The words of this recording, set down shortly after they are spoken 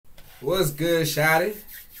What's good, shawty?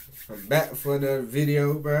 I'm back for another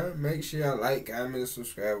video, bro. Make sure y'all like, comment, and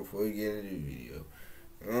subscribe before you get into the video.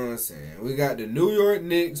 You know what I'm saying? We got the New York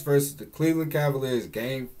Knicks versus the Cleveland Cavaliers,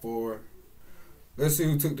 Game 4. Let's see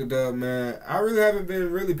who took the dub, man. I really haven't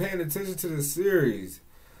been paying attention to the series.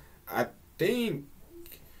 I think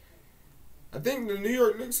the New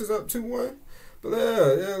York Knicks is up 2-1. But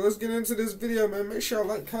yeah, let's get into this video, man. Make sure y'all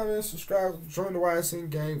like, comment, and subscribe. Join the YSN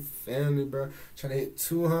Game family, bro. Trying to hit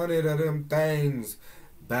 200 of them things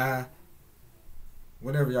by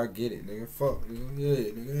whenever y'all get it, nigga. Fuck, nigga. Yeah,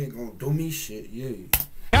 nigga ain't gonna do me shit. Yeah.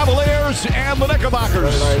 Cavaliers and the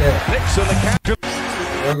Knickerbockers. Like that. Knicks and the Cavaliers.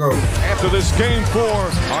 There we go. After this Game 4,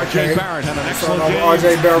 R.J. Barrett had an excellent game.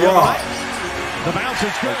 R.J. Barrett. The bounce is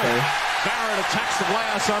good. Okay. Barrett attacks the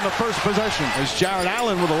glass on the first possession. As Jared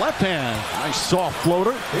Allen with a left hand. Nice soft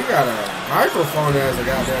floater. He got a microphone as a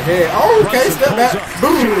goddamn head. Oh, okay, step back.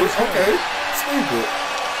 Boom. Okay. Stupid.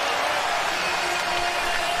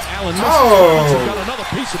 Allen misses. Got another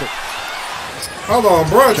piece of it. Hold on,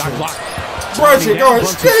 bruchin. Bruchin going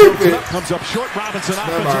stupid. Comes up short. Robinson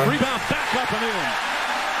offensive rebound. Back up and in.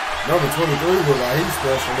 Number 23 was like he's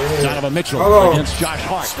special. Donovan Mitchell against Josh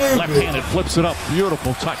Hart. Left-handed flips it up.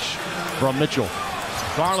 Beautiful touch from Mitchell.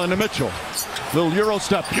 Garland to Mitchell. Little Euro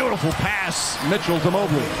step. Beautiful pass. Mitchell to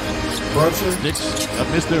Mobley. Brunson. Knicks have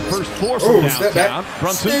missed their first four from downtown.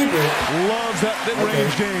 Brunson loves that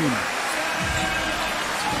mid-range game.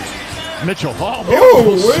 Mitchell. Oh,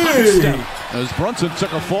 beautiful step. As Brunson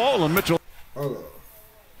took a fall and Mitchell. Hold on.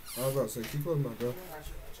 I was about to say, keep on my bro.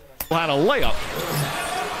 Had a layup.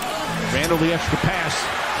 Randall the extra pass.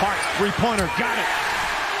 Hart, three-pointer, got it.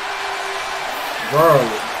 Bro,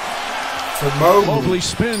 to Mobley. Mobley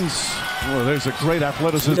spins. Oh, there's a great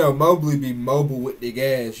athleticism. You know, Mobley be mobile with the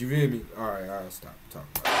gas. You feel me? All right, stop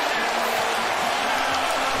talking.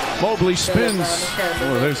 Mobley spins.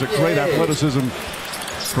 Oh, there's a great athleticism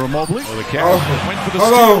for Mobley. Oh, the Cavs went for the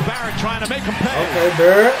steal. Barrett trying to make him pay. Okay,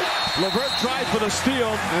 Barrett. LeVert tried for the steal,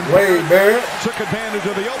 and Wade Barrett took advantage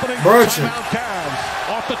of the opening. Bruchin. Cavs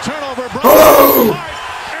off the turnover. Oh!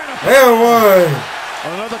 And one.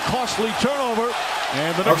 Another costly turnover.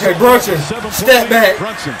 And the okay, Bruchin. Step back.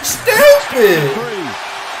 Brunson. Stupid.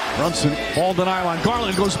 Brunson, ball denial on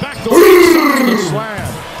Garland, goes back to the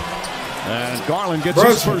slam. And Garland gets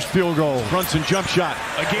his first field goal. Brunson jump shot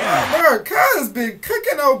again. Bro, Kyle been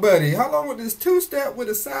cooking nobody. How long with this two-step with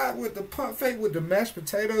the side, with the pump fake, with the mashed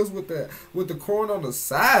potatoes, with the corn on the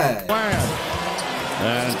side.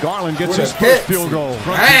 And Garland gets his first field goal.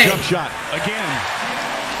 Brunson jump shot again.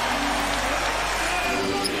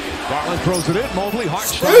 Garland throws it in. Mobley,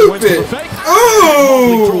 Hart wins the fake.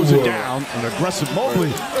 Oh! Mobley throws it down. An aggressive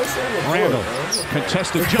Mobley. Randall,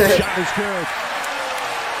 contested jump shot is good.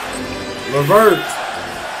 LeVert.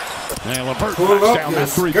 And LeVert pull up down that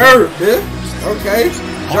three. Okay.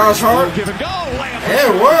 Josh Hart. Give and go.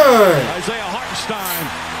 And one. Isaiah Hartenstein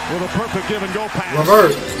with a perfect give and go pass.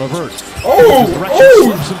 LeVert. Oh.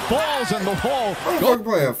 Slips and falls and the ball. I'm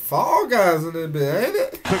playing Fall Guys in this bit, ain't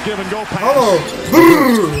it? The give and go pass. Hold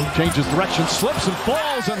on. Changes direction, slips and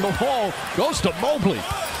falls, and the ball goes to Mobley.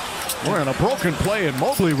 We're in a broken play, and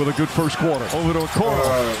Mobley with a good first quarter. Over to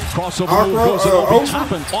Okoro. Crossover move goes to Obi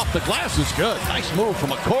Toppin. Off the glass is good. Nice move from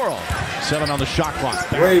Okoro. 7 on the shot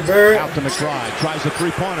clock. Wade Barrett. Out to McBride. Tries a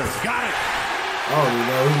three-pointer. Got it. I don't even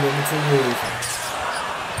know who number 2 is.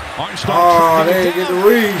 Arnstein they didn't get the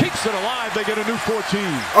read. Keeps it alive. They get a new 14.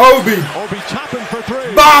 Obi Toppin for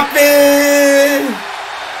 3. Boppin'.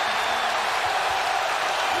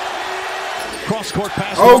 Cross-court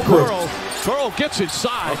pass to Okoro. Okoro gets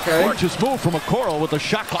inside. Gorgeous move from Okoro with the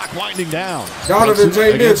shot clock winding down. Donovan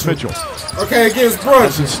J. Mitchell. Okay, against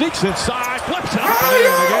Brunson. Sneaks inside, flips it up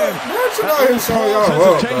again. Brunson out here showing y'all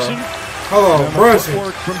up, bro. Hold on, Brunson.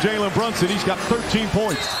 Footwork from Jalen Brunson. He's got 13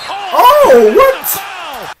 points. Oh, what?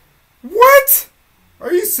 What?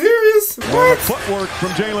 Are you serious? What? Footwork from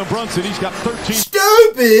Jalen Brunson. He's got 13.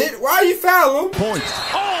 Stupid. Why you foul him? Points.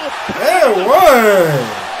 And one.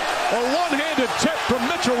 A one-handed tip from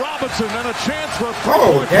Mitchell Robinson and a chance for a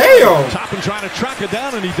damn. Toppin trying to track it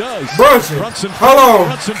down, and he does. Brunson hold on.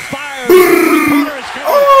 Brunson fires. He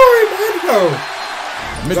go.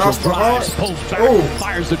 Mitchell drives, pulls back,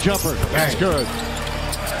 fires the jumper. That's good.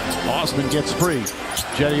 Osman gets free.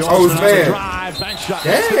 Jetty Osman on the drive. Bank shot.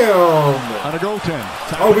 Damn. On a goaltend.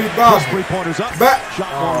 Obi Bob. Three-pointers up. Back.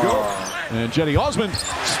 Shot won't go. And Jetty Osman.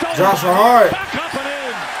 Joshua Hart. Back up and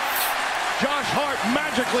in. Josh Hart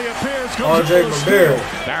magically appears. R.J. Barrett.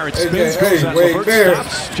 Barrett spins. Wade Barrett.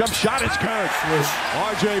 Stops. Jump shot is good.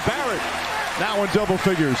 R.J. Barrett Now in double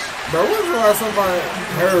figures. Bro, when's the last somebody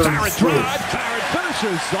heard Barrett drive. Barrett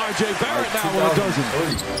finishes. R.J. Barrett now with a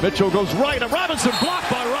dozen. Mitchell goes right. And Robinson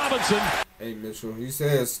blocked by Robinson. Hey, Mitchell, he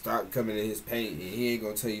says stop coming in his paint, and he ain't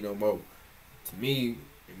going to tell you no more. To me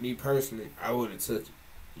personally, I wouldn't touch it.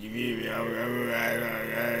 You feel me? All right.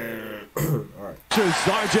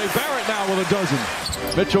 R.J. Barrett now with a dozen.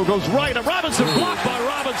 Mitchell goes right. And Robinson blocked by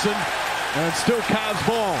Robinson. And still Cavs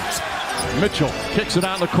ball. Mitchell kicks it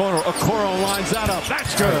out in the corner. Okoro lines that up.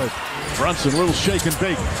 That's good. Brunson, little shake and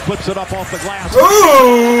bake. Flips it up off the glass.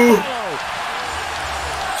 Ooh!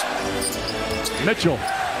 Mitchell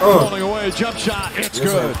falling away. Jump shot. It's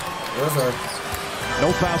good. Yes, sir.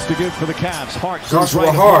 No fouls to give for the Cavs. Hart goes Joshua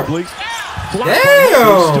right Hart.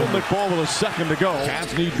 Damn! Still Nick Ball with a second to go.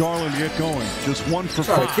 Cavs need Garland to get going. Just 1 for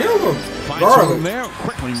 5. Try to kill him. Finds room there.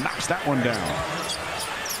 Quickly knocks that one down.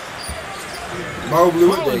 Mobley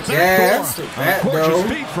with the gas. Gorgeous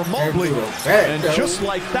feed from Mobley. And just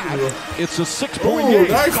like that, it's a 6-point game.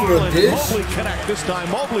 Nice Garland and Mobley connect this time.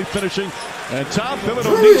 Mobley finishing. And Tom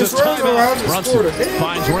Thibodeau needs a timeout. Brunson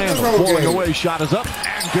finds Randall. Falling away. Shot is up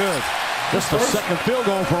and good. Just a second field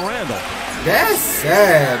goal for Randall. That's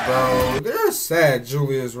sad, bro. They're sad,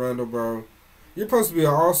 Julius Randle, bro. You're supposed to be an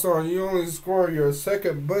all-star and you only score your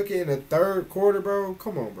second bucket in the third quarter, bro.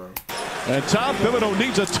 Come on, bro. And Tom Thibodeau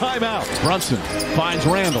needs a timeout. Brunson finds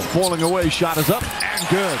Randall. Falling away. Shot is up and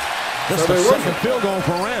good. Just a second field goal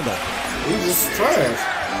for Randall. He's just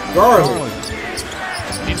trash. Garland.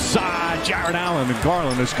 Inside Jarrett Allen. And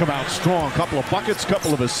Garland has come out strong. Couple of buckets,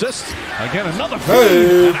 couple of assists. Again, another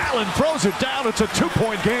feed. And Allen throws it down. It's a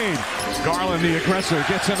 2-point game. Garland, the aggressor,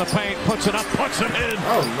 gets in the paint, puts it up, puts it in.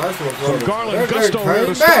 Oh, nice one. From Garland, gusto here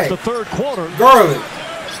to start the third quarter. Garland.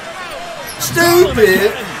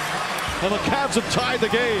 Stupid. And the Cavs have tied the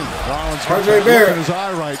game. Garland's R.J. Barrett in his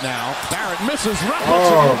eye right now. Barrett misses.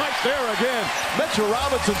 Robinson right there again. Mitchell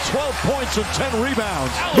Robinson, 12 points and 10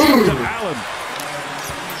 rebounds. Allen.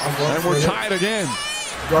 And we're tied again.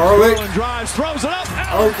 Garland drives, throws it up.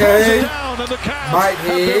 Okay. It down, and the Cavs Might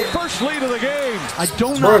have their first lead of the game. I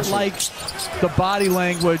do not like the body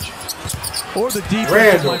language or the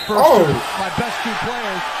defense of my best two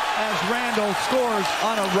players as Randall scores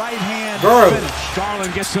on a right-hand finish.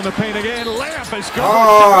 Garland gets in the paint again. Layup is good.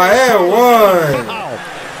 Oh, and one. Wow.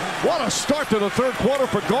 What a start to the third quarter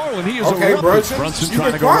for Garland. He is a rookie. Brunson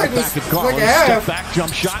trying to go right back at Garland. Step back,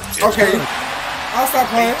 jump shot. It's okay. Good. I'll stop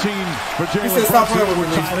playing. 18 for Jalen. He said stop playing with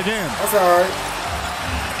me. Tied again. That's all right.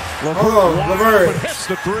 Hold on, Levert. Hits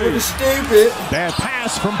the three. Look stupid. Bad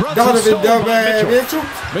pass from Brunson. Donovan Dumbass Mitchell.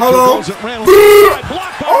 Hold on.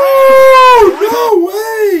 Oh, no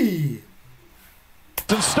way.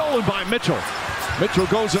 And stolen by Mitchell. Mitchell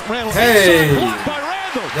goes at Randall. Hey. Blocked by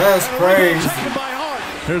Randall. That's crazy. Taken by Hart.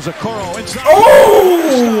 Here's a Okoro inside.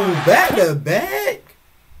 Oh, back to back.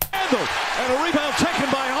 Randall. And a rebound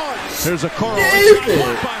taken by Hart. Here's a Okoro David.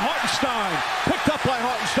 by Hartenstein. Picked up by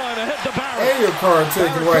Hartenstein ahead to Barrett. And your card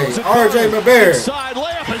taken away. R.J. Mabert. Inside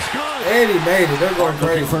layup is good. And he made it. They're going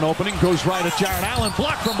crazy. For an opening. Goes right at Jarrett Allen.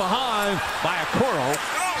 Blocked from behind by Okoro.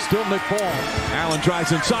 Still Nick Ball. Allen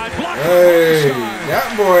drives inside. Blocked. Hey,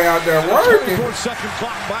 that boy out there working. 4-second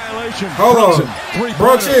clock violation. Hold on.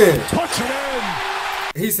 Bruchin. Puts it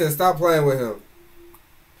in. He said stop playing with him.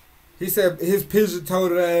 He said his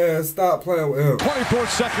pigeon-toed ass stop playing with him.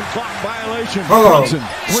 24-second clock violation. Hold on. Brunson,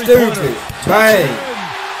 Stupid. Bang.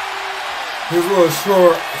 His little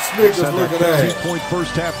short Snickers looking ass. 13-point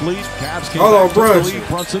first half lead. Cavs came Hold on, back to the lead.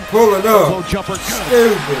 Brunson pulling up. Jumper.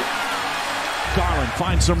 Stupid. Garland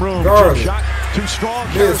finds some room. Jump shot too strong.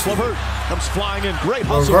 Karis LeVert comes flying in. Great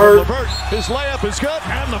hustle from LeVert. His layup is good.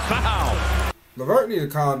 And the foul. LeVert need to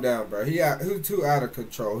calm down, bro. He's too out of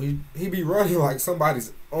control. He be running like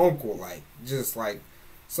somebody's uncle, like just like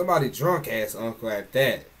somebody drunk ass uncle at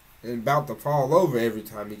that, and about to fall over every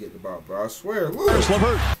time he get the ball, bro. I swear, look,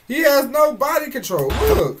 he has no body control.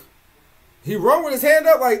 Look, he run with his hand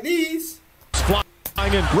up like these.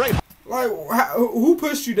 Flying in great. Like who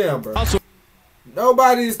pushed you down, bro?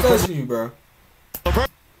 Nobody's touching you, bro. LeVert.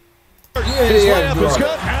 His layup is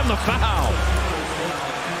good, and the foul.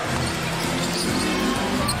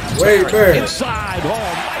 Wait, Barrett. Inside.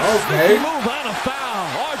 Okay. Move and a foul.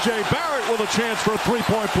 R.J. Barrett with a chance for a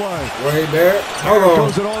three-point play. Wait, Barrett. Hold on.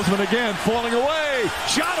 Goes at Osman again, falling away.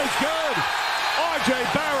 Shot is good. R.J.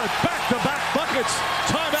 Barrett back-to-back buckets.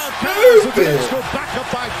 Timeout. Cavs go back up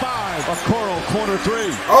by 5. Okoro, corner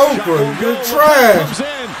 3. Open. Good trash. Comes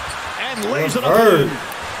in and lays it up.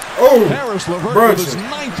 Oh, Harris LeVert with his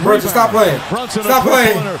 9th Brunson, stop playing. Brunson stop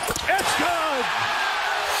playing. It's good.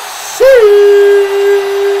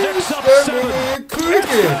 Sheesh. Knicks up 7.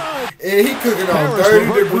 Cooking. And he cooking on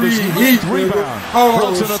 30-degree heat.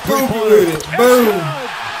 Oh, stupid with it. Boom.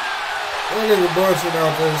 That nigga Brunson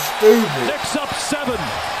out there stupid. Knicks up 7.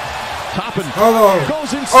 Toppin. Hold on.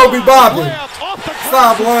 Obi bopping.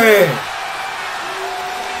 Stop playing.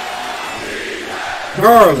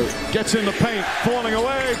 Garland. Gets in the paint. Falling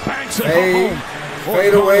away. Banks it home.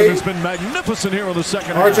 Fade away. Has been magnificent here in the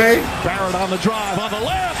second RJ. half. Barrett on the drive. On the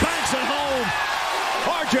layup. Banks it home.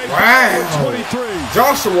 RJ. Wow. 23.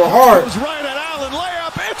 Joshua Hart. Goes right at Allen.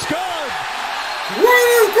 Layup. It's good. What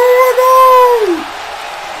is going on?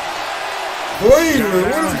 Cleveland,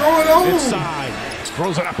 what is going on? Inside.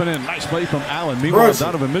 Throws it up and in. Nice play from Allen. Meanwhile, Brunson.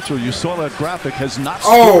 Donovan Mitchell, you saw that graphic, has not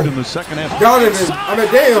scored in the second half. Donovan,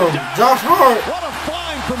 damn. Josh Hart. What a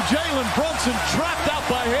find from Jalen Brunson. Trapped out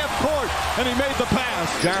by half court, and he made the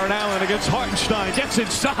pass. Jared Allen against Hartenstein. Gets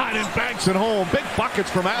inside and banks it home. Big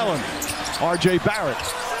buckets from Allen. R.J. Barrett.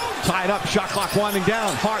 Tied up. Shot clock winding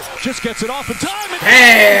down. Hart just gets it off in time.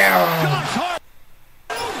 Damn. Josh Hart.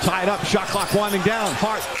 Tied up, shot clock winding down.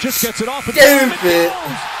 Hart just gets it off. Stupid.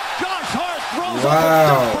 Josh Hart throws up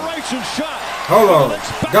a desperation shot. Hold on.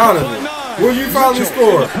 Donovan, will you finally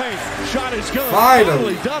score? Shot is good.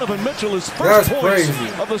 Finally. Donovan Mitchell is first points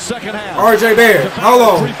of the second half. R.J. Barrett, hold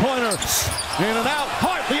on. Three-pointer. In and out.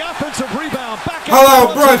 Hart, the offensive rebound. Back hello,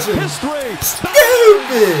 Brunson. History.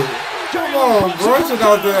 Stupid. Come on, Brunson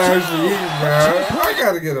out there actually eating, bro. I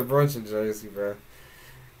gotta get a Brunson jersey, bro.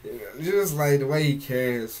 Just like the way he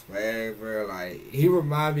carries his flag, bro. Like, he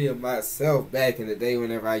remind me of myself back in the day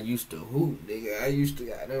whenever I used to hoop, nigga. I used to,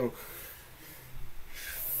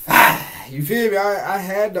 you feel me? I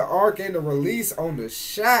had the arc and the release on the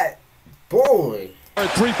shot. Boy.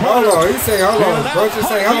 Hold on. He say, hold on. Brunson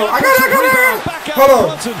say, hold on. I got it. Hold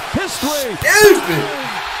on. Stupid.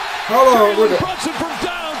 Hold on. Brunson from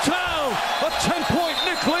downtown. A 10-point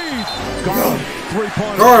Knick lead. Garland.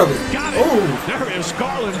 Three-pointer. Garland. Got it. Ooh. There it is.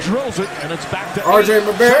 Garland drills it, and it's back to R.J.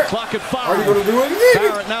 Barrett. Clock at 5. Are you going to do anything?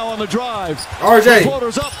 Barrett now on the drive. R.J.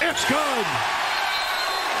 Floater's up. It's good.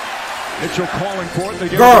 Mitchell calling for it. They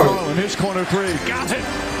get Garland. His corner three. Got it.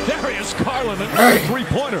 There he is. Garland. Another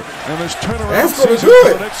three-pointer. And this turnaround that's going to do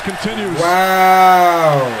it. Knicks continues.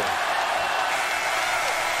 Wow.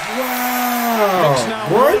 Wow.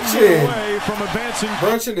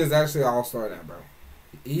 Bruchin is actually an all-star now, bro.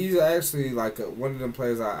 He's actually like one of them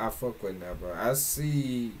players I fuck with now, bro. I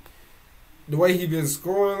see the way he been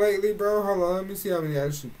scoring lately, bro. Hold on, let me see how many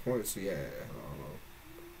actual points he had. Hold on.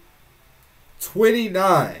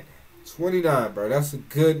 29. 29, bro. That's a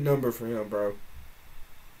good number for him, bro.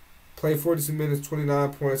 Played 42 minutes,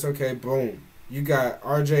 29 points. Okay, boom. You got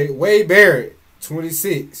R.J. Wade Barrett,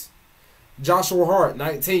 26. Joshua Hart,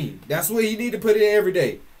 19. That's what he need to put in every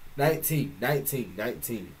day. 19.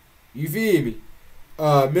 You feel me?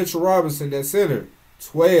 Mitchell Robinson at center,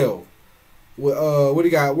 12. What he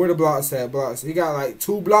got? Where the blocks at? Blocks. He got like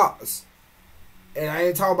 2 blocks. And I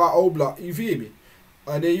ain't talking about old block. You feel me?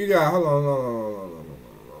 And then you got, hold on.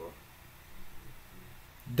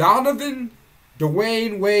 Donovan,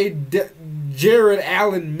 Dwayne Wade, Jared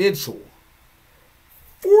Allen Mitchell.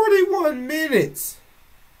 41 minutes.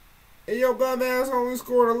 And your bum ass only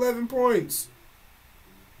scored 11 points.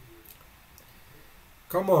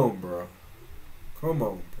 Come on, bro.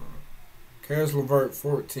 Karis LeVert,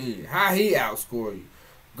 14. How he outscore you?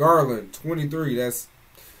 Garland, 23.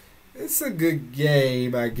 It's a good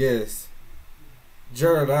game, I guess.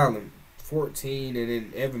 Jared Allen, 14. And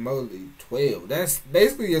then Evan Mobley, 12. That's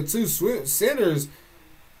basically your 2 centers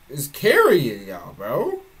is carrying y'all,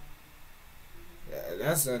 bro.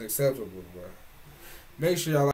 That's unacceptable, bro. Make sure y'all